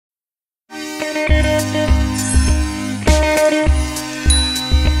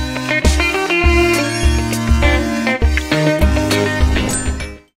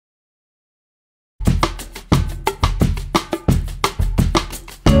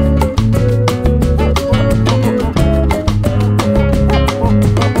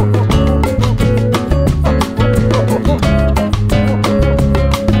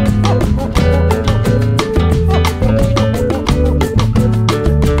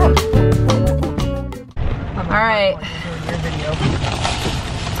right.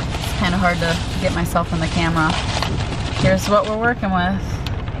 It's kind of hard to get myself in the camera. Here's what we're working with.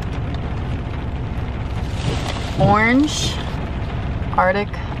 Orange, Arctic.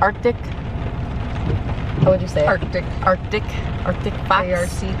 How would you say it? Arctic Fox.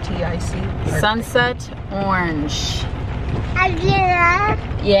 ARCTIC. Sunset orange.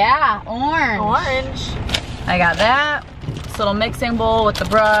 Yeah, orange. I got that. This little mixing bowl with the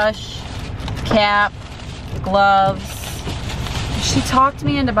brush, cap, gloves. She talked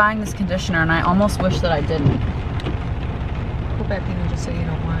me into buying this conditioner and I almost wish that I didn't. Go back in and just say you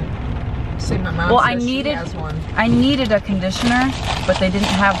don't want it. Say my mom says she has one. I needed a conditioner, but they didn't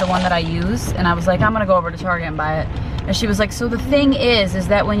have the one that I use, and I was like, I'm gonna go over to Target and buy it. And she was like, so the thing is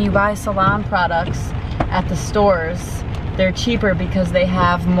that when you buy salon products at the stores, they're cheaper because they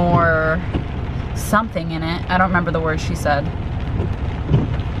have more something in it. I don't remember the word she said.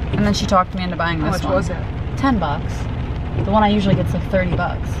 And then she talked me into buying this one. How much was it? 10 bucks. The one I usually get's like 30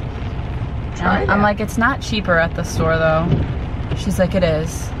 bucks. I'm like, it's not cheaper at the store though. She's like, it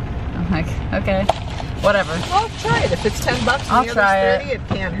is. I'm like, okay, whatever. Well, try it. If it's 10 bucks and the other's 30, it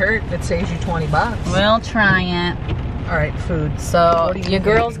can't hurt. It saves you 20 bucks. We'll try it. All right, food. So your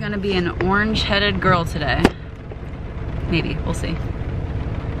girl's gonna be an orange-headed girl today. Maybe, we'll see.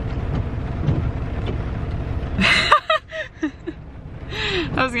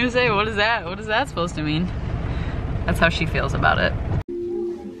 I was gonna say, what is that? What is that supposed to mean? That's how she feels about it.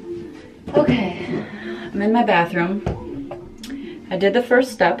 Okay, I'm in my bathroom. I did the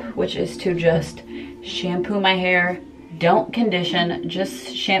first step, which is to just shampoo my hair. Don't condition,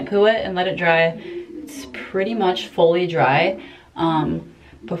 just shampoo it and let it dry. It's pretty much fully dry.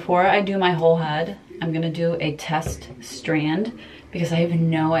 Before I do my whole head, I'm gonna do a test strand because I have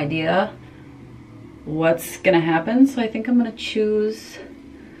no idea what's gonna happen. So I think I'm gonna choose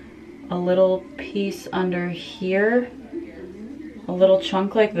a little piece under here, a little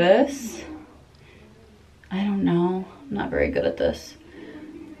chunk like this. I don't know, I'm not very good at this.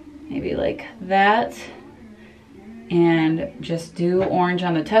 Maybe like that. And just do orange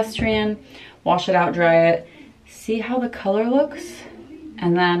on the test strand, wash it out, dry it, see how the color looks,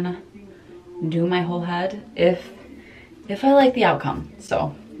 and then do my whole head if I like the outcome.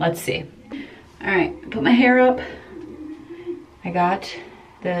 So let's see. All right, put my hair up. I got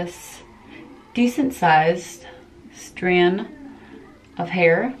this decent sized strand of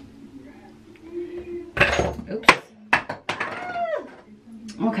hair. Oops.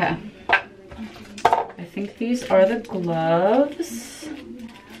 Okay. I think these are the gloves.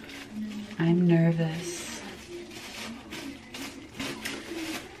 I'm nervous.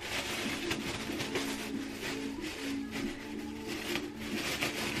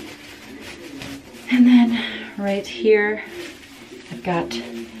 And then right here, I've got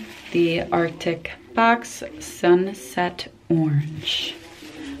the Arctic Box Sunset Orange.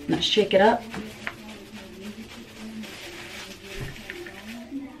 I'm gonna shake it up.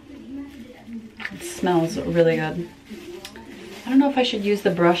 It smells really good. I don't know if I should use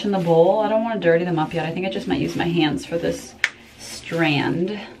the brush in the bowl. I don't want to dirty them up yet. I think I just might use my hands for this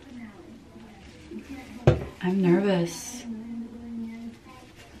strand. I'm nervous.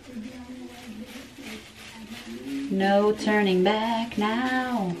 No turning back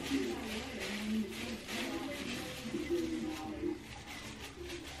now.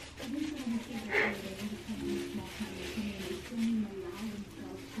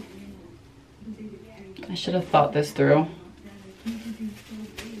 I should have thought this through.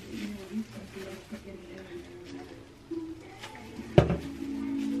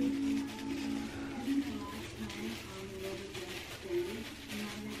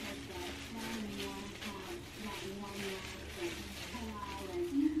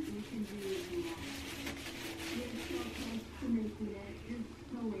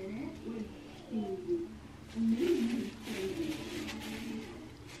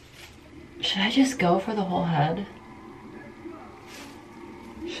 Should I just go for the whole head?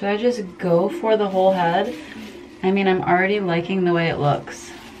 Should I just go for the whole head? I mean, I'm already liking the way it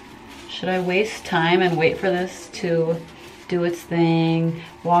looks. Should I waste time and wait for this to do its thing,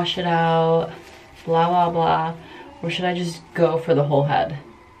 wash it out, blah, blah, blah? Or should I just go for the whole head?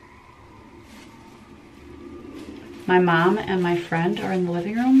 My mom and my friend are in the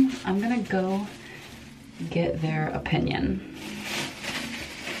living room. I'm gonna go get their opinion.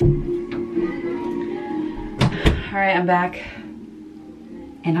 All right, I'm back.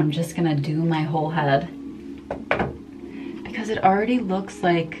 And I'm just gonna do my whole head because it already looks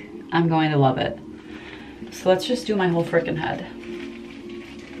like I'm going to love it. So let's just do my whole freaking head.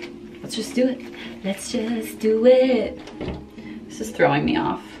 Let's just do it. Let's just do it. This is throwing me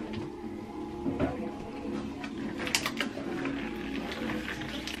off.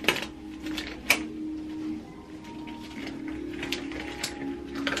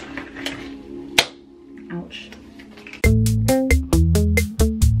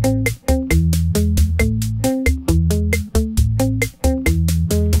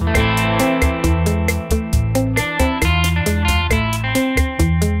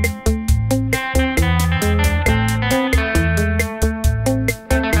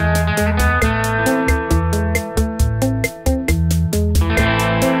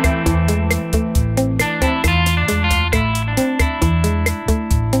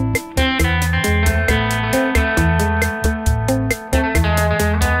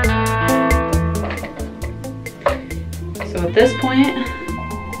 at this point,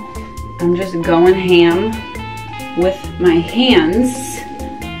 I'm just going ham with my hands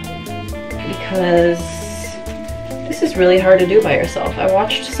because this is really hard to do by yourself. I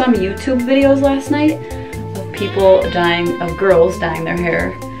watched some YouTube videos last night of people dying, of girls dyeing their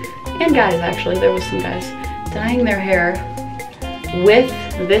hair, and guys actually, there was some guys dyeing their hair with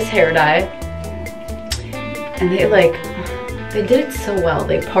this hair dye, and they did it so well.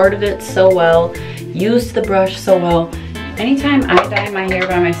 They parted it so well, used the brush so well. Anytime I dye my hair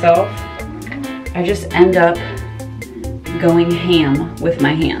by myself, I just end up going ham with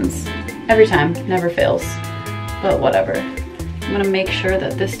my hands. Every time, never fails, but whatever. I'm gonna make sure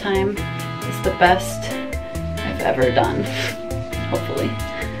that this time is the best I've ever done, hopefully.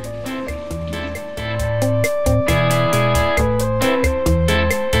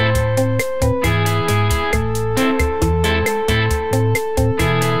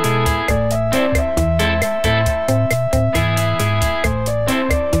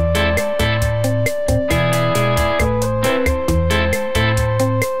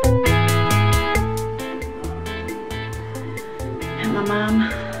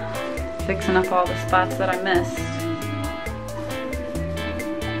 Fixing up all the spots that I missed.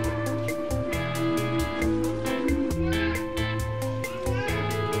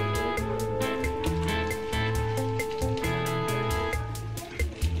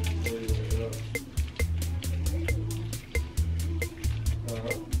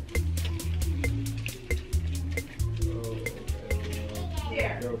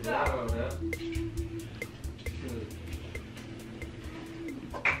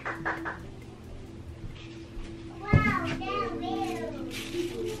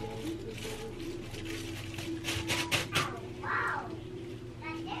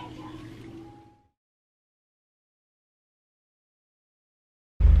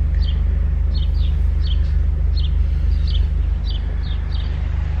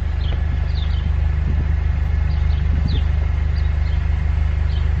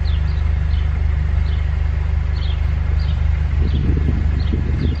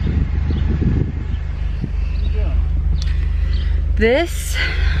 This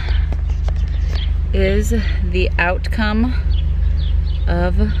is the outcome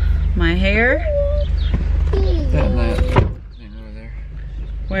of my hair. That thing over there.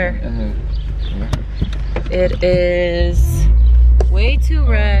 Where? It is way too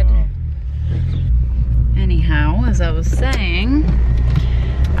red. Anyhow, as I was saying,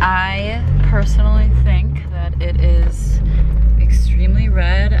 I personally think that it is extremely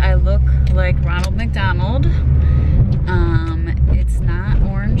red. I look like Ronald McDonald. It's not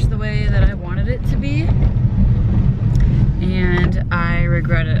orange the way that I wanted it to be, and I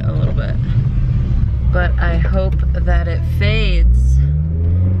regret it a little bit. But I hope that it fades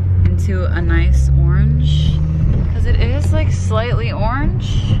into a nice orange, because it is like slightly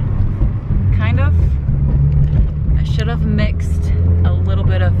orange, kind of. I should have mixed a little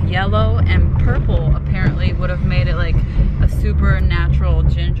bit of yellow and purple. Apparently would have made it like a super natural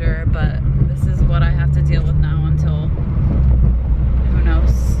ginger, but this is what I have to deal with now until who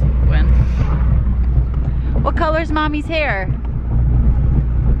knows when. What color's mommy's hair?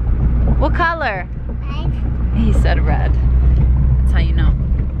 What color? Red. He said red. That's how you know.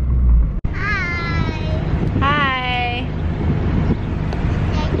 Hi. Hi.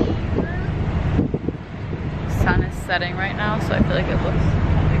 Sun is setting right now, so I feel like it looks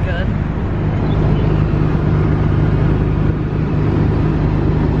really good.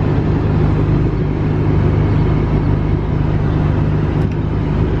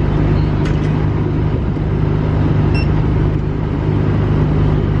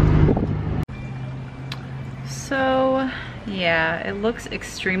 So yeah, it looks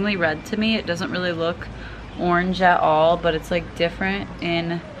extremely red to me. It doesn't really look orange at all, but it's like different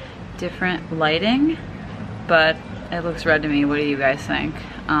in different lighting, but it looks red to me. What do you guys think?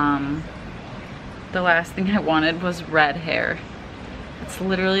 The last thing I wanted was red hair. It's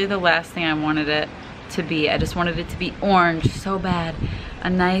literally the last thing I wanted it to be. I just wanted it to be orange so bad. A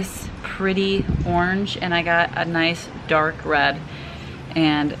nice pretty orange, and I got a nice dark red,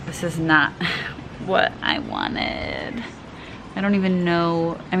 and this is not what I wanted. I don't even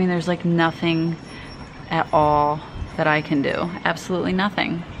know. I mean, there's like nothing at all that I can do. Absolutely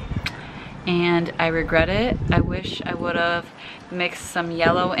nothing. And I regret it. I wish I would have mixed some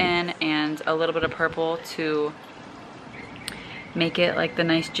yellow in and a little bit of purple to make it like the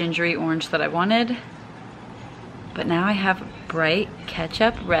nice gingery orange that I wanted. But now I have bright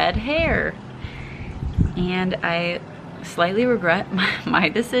ketchup red hair. And I slightly regret my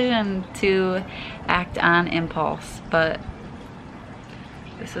decision to act on impulse, but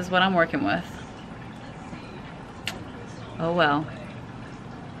this is what I'm working with. Oh well.